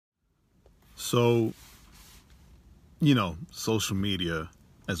So, social media,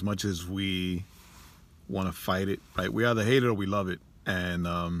 as much as we want to fight it, right? We either hate it or we love it. And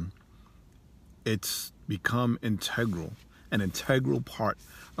it's become an integral part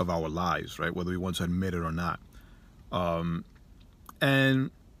of our lives, right? Whether we want to admit it or not.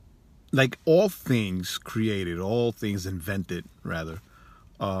 And like all things created, all things invented, rather,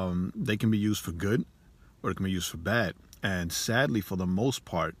 they can be used for good or it can be used for bad. And sadly, for the most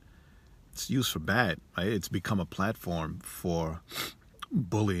part, it's used for bad, right? It's become a platform for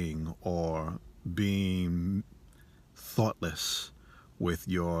bullying or being thoughtless with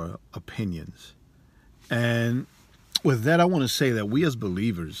your opinions. And with that, I want to say that we as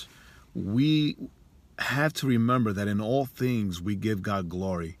believers, we have to remember that in all things we give God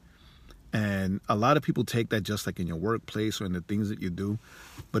glory. And a lot of people take that just like in your workplace or in the things that you do,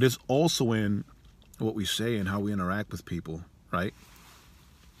 but it's also in what we say and how we interact with people, right?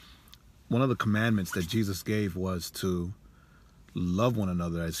 One of the commandments that Jesus gave was to love one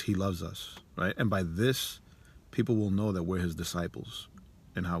another as he loves us, right? And by this, people will know that we're his disciples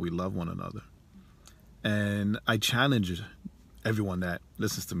and how we love one another. And I challenge everyone that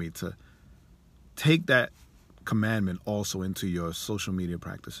listens to me to take that commandment also into your social media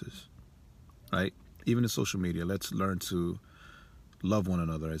practices, right? Even in social media, let's learn to love one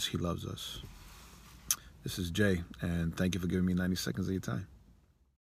another as he loves us. This is Jay, and thank you for giving me 90 seconds of your time.